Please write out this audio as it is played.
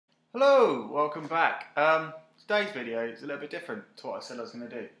Hello, welcome back. Today's video is a little bit different to what I said I was going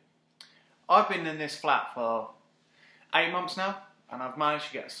to do. I've been in this flat for 8 months now, and I've managed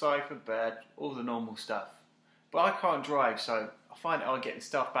to get a sofa, bed, all the normal stuff. But I can't drive, so I find it hard getting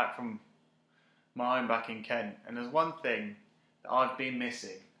stuff back from my home back in Kent. And there's one thing that I've been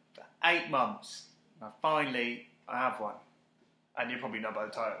missing for 8 months. Now finally, I have one. And you probably know by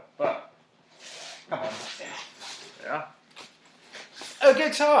the title, but come on. Yeah. A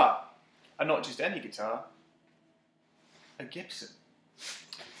guitar! And not just any guitar, a Gibson.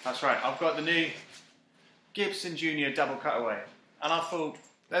 That's right, I've got the new Gibson Junior double cutaway. And I thought,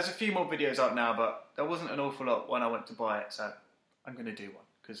 there's a few more videos out now, but there wasn't an awful lot when I went to buy it, so I'm going to do one,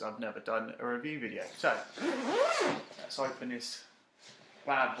 because I've never done a review video. So, let's open this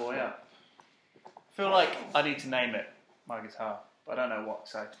bad boy up. I feel like I need to name it, my guitar, but I don't know what,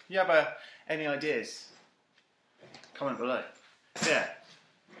 so if you have any ideas, comment below. Yeah,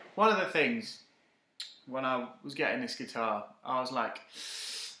 one of the things when I was getting this guitar, I was like,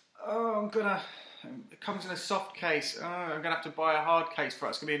 oh, it comes in a soft case, I'm gonna have to buy a hard case for it,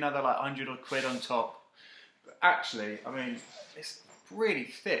 it's gonna be another like 100 odd quid on top. But actually, I mean, it's really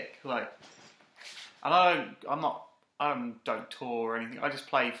thick, like, and I don't tour or anything, I just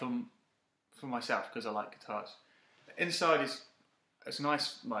play for myself because I like guitars. The inside it's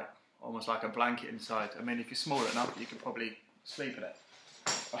nice, like, almost like a blanket inside. I mean, if you're small enough, you could probably sleep in it.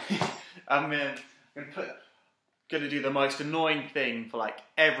 I'm gonna do the most annoying thing for like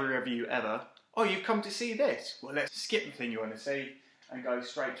every review ever. Oh, you've come to see this? Well, let's skip the thing you want to see and go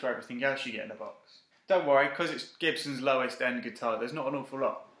straight to everything else you get in the box. Don't worry, because it's Gibson's lowest end guitar, there's not an awful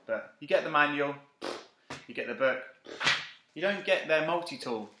lot. But you get the manual, you get the book. You don't get their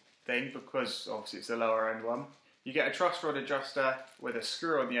multi-tool thing because obviously it's the lower end one. You get a truss rod adjuster with a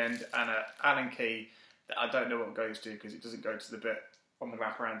screw on the end and an Allen key that I don't know what it goes to because it doesn't go to the bit on the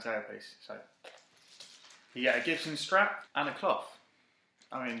wraparound tailpiece. So you get a Gibson strap and a cloth.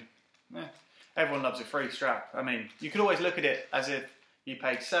 I mean, everyone loves a free strap. I mean, you could always look at it as if you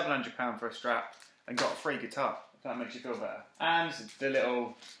paid £700 for a strap and got a free guitar, if that makes you feel better. And the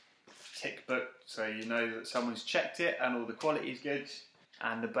little tick book, so you know that someone's checked it and all the quality is good.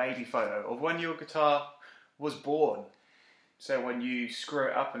 And the baby photo of when your guitar was born. So when you screw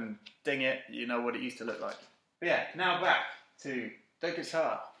it up and ding it, you know what it used to look like. But yeah, now back to the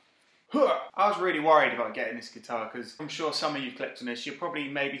guitar. I was really worried about getting this guitar because I'm sure some of you clicked on this, you're probably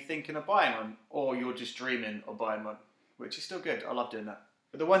maybe thinking of buying one, or you're just dreaming of buying one, which is still good, I love doing that.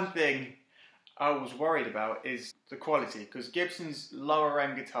 But the one thing I was worried about is the quality, because Gibson's lower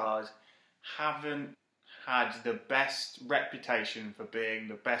end guitars haven't had the best reputation for being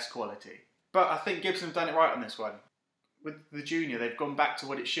the best quality. But I think Gibson's done it right on this one. With the Junior, they've gone back to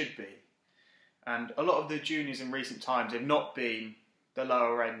what it should be. And a lot of the Juniors in recent times have not been the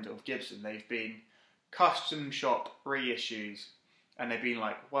lower end of Gibson. They've been custom shop reissues, and they've been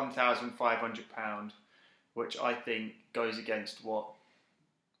like £1,500, which I think goes against what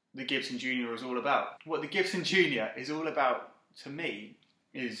the Gibson Junior is all about. What the Gibson Junior is all about, to me,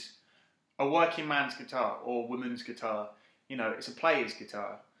 is a working man's guitar or woman's guitar. You know, it's a player's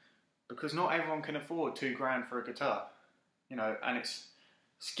guitar. Because not everyone can afford £2 for a guitar, you know, and it's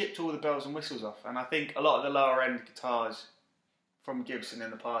skipped all the bells and whistles off. And I think a lot of the lower end guitars from Gibson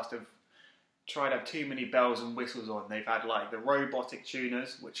in the past have tried to have too many bells and whistles on. They've had like the robotic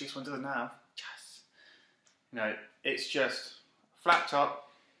tuners, which this one doesn't have. Yes. You know, it's just flat top,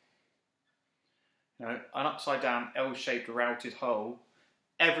 you know, an upside down L-shaped routed hole.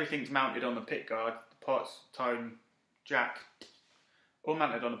 Everything's mounted on the pickguard, the pots, tone, jack, all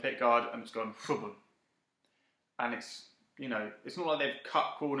mounted on a pick guard, and it's gone boom. And it's, you know, it's not like they've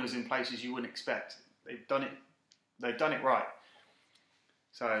cut corners in places you wouldn't expect. They've done it right.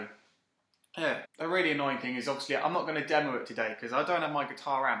 So yeah, a really annoying thing is obviously I'm not going to demo it today because I don't have my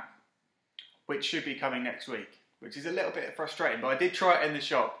guitar amp, which should be coming next week, which is a little bit frustrating. But I did try it in the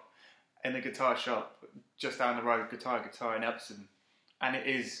shop, in the guitar shop just down the road, Guitar in Epsom, and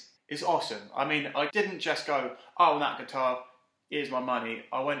it's awesome. I mean, I didn't just go, oh, that guitar, here's my money.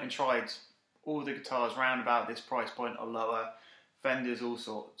 I went and tried all the guitars round about this price point or lower, Fenders, all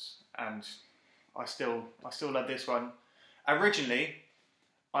sorts, and I still love this one. Originally,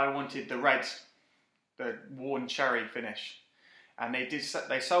 I wanted the red, the worn cherry finish, and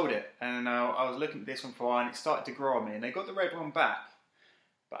they sold it, and I was looking at this one for a while, and it started to grow on me, and they got the red one back,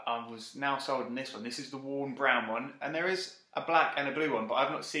 but I was now sold on this one. This is the worn brown one, and there is a black and a blue one, but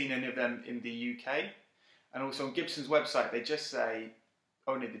I've not seen any of them in the UK. And also on Gibson's website, they just say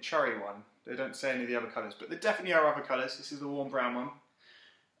only the cherry one. They don't say any of the other colours, but there definitely are other colours. This is the warm brown one.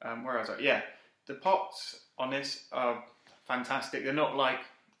 Where was I? Yeah, the pots on this are fantastic. They're not like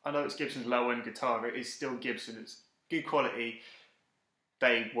I know it's Gibson's low-end guitar, but it is still Gibson. It's good quality.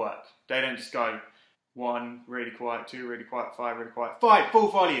 They work. They don't just go 1 really quiet, 2 really quiet, 5 really quiet, 5 full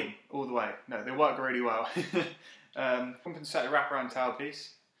volume all the way. No, they work really well. Compensated wraparound tailpiece.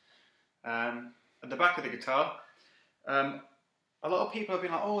 At the back of the guitar, a lot of people have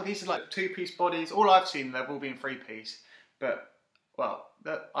been like, oh, these are like 2-piece bodies. All I've seen, they've all been 3-piece. But, well,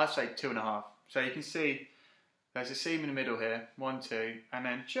 I'd say 2.5. So you can see there's a seam in the middle here, 1, 2, and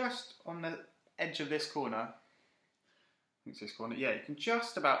then just on the edge of this corner, I think it's this corner, yeah, you can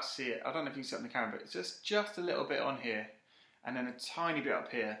just about see it. I don't know if you can see it on the camera, but it's just a little bit on here, and then a tiny bit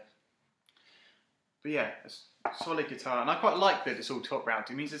up here. But yeah, it's a solid guitar, and I quite like that it's all top round.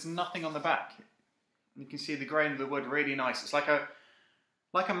 It means there's nothing on the back. You can see the grain of the wood really nice. It's like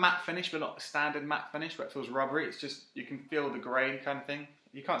a matte finish, but not a standard matte finish where it feels rubbery. It's just, you can feel the grain kind of thing.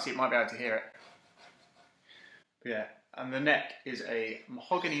 You can't see it, you might be able to hear it. But yeah, and the neck is a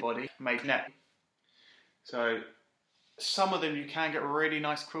mahogany body made neck. So some of them you can get really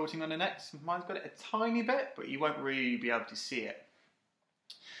nice quilting on the necks. Mine's got it a tiny bit, but you won't really be able to see it.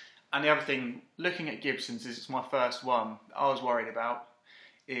 And the other thing, looking at Gibsons, this is my first one, I was worried about,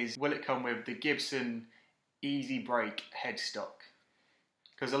 is will it come with the Gibson Easy Break headstock?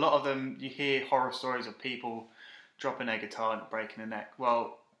 Because a lot of them, you hear horror stories of people dropping their guitar and breaking a neck.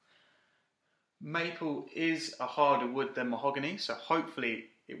 Well, maple is a harder wood than mahogany, so hopefully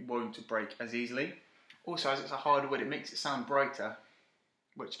it won't break as easily. Also, as it's a harder wood, it makes it sound brighter,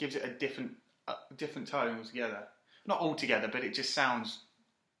 which gives it a different tone altogether. Not altogether, but it just sounds,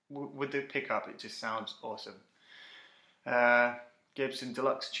 with the pickup, it just sounds awesome. Gibson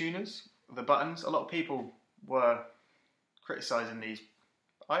Deluxe tuners, the buttons. A lot of people were criticising these.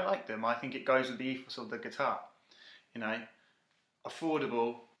 I like them. I think it goes with the ethos of the guitar. You know,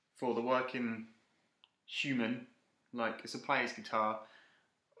 affordable for the working human, like it's a player's guitar.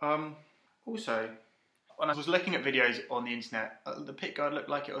 Also, when I was looking at videos on the internet, the pickguard looked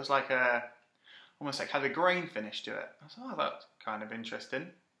like it was like almost like had a grain finish to it. I was like, oh, that's kind of interesting.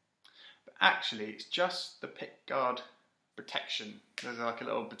 But actually, it's just the pickguard protection. There's like a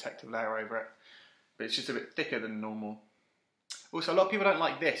little protective layer over it, but it's just a bit thicker than normal. Also, a lot of people don't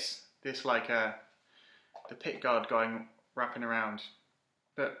like this like the pickguard wrapping around,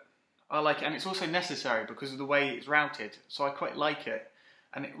 but I like it, and it's also necessary because of the way it's routed, so I quite like it.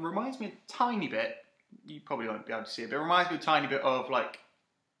 And it reminds me a tiny bit, you probably won't be able to see it, but it reminds me a tiny bit of like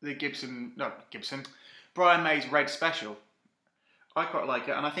the Brian May's Red Special. I quite like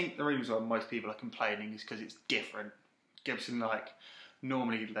it, and I think the reason why most people are complaining is because it's different. Gibson, like,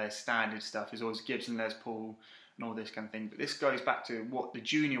 normally their standard stuff is always Gibson Les Paul and all this kind of thing, but this goes back to what the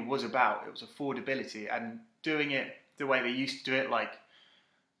Junior was about. It was affordability, and doing it the way they used to do it like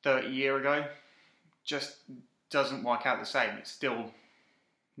 30 years ago just doesn't work out the same. It's still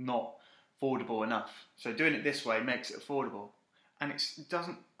not affordable enough. So doing it this way makes it affordable, and it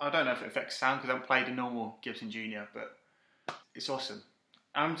doesn't, I don't know if it affects sound because I haven't played a normal Gibson Junior, but it's awesome.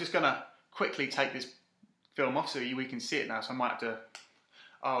 I'm just gonna quickly take this film off so we can see it now, so I might have to,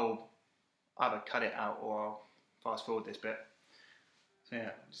 I'll either cut it out or I'll fast forward this bit. So yeah,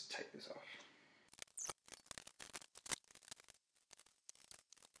 I'll just take this off.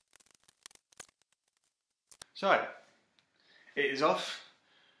 So, it is off.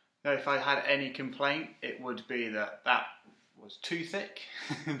 Now, if I had any complaint, it would be that that was too thick.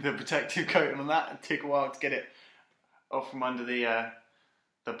 The protective coating on that, it took a while to get it off from under the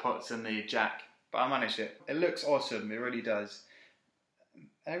pots and the jack. But I managed it. It looks awesome, it really does.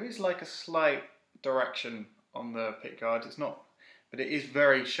 There is like a slight direction on the pickguard. It's not, but it is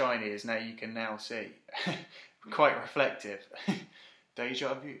very shiny, as now you can now see. Quite reflective.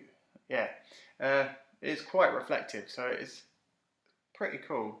 Deja vu. Yeah. It's quite reflective, so it's pretty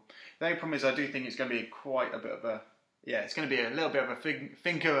cool. The only problem is I do think it's going to be quite a bit of a, yeah, it's going to be a little bit of a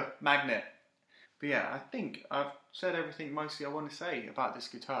finger magnet. But yeah, I think I've said everything mostly I want to say about this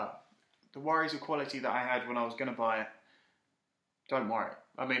guitar. The worries of quality that I had when I was going to buy it, don't worry.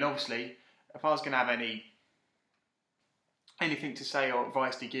 I mean, obviously, if I was going to have anything to say or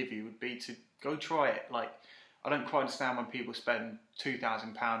advice to give you, would be to go try it. Like, I don't quite understand when people spend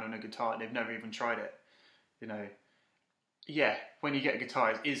 £2,000 on a guitar and they've never even tried it. You know, yeah, when you get a guitar,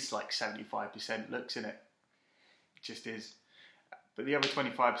 it is like 75% looks in it. It just is. But the other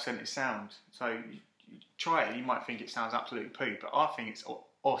 25% is sound. So you try it and you might think it sounds absolutely poo, but I think it's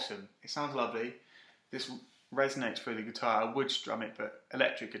awesome. It sounds lovely. This resonates through the guitar. I would strum it, but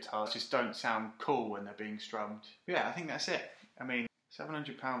electric guitars just don't sound cool when they're being strummed. But yeah, I think that's it. I mean,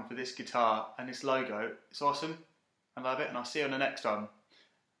 £700 for this guitar and this logo. It's awesome. I love it, and I'll see you on the next one.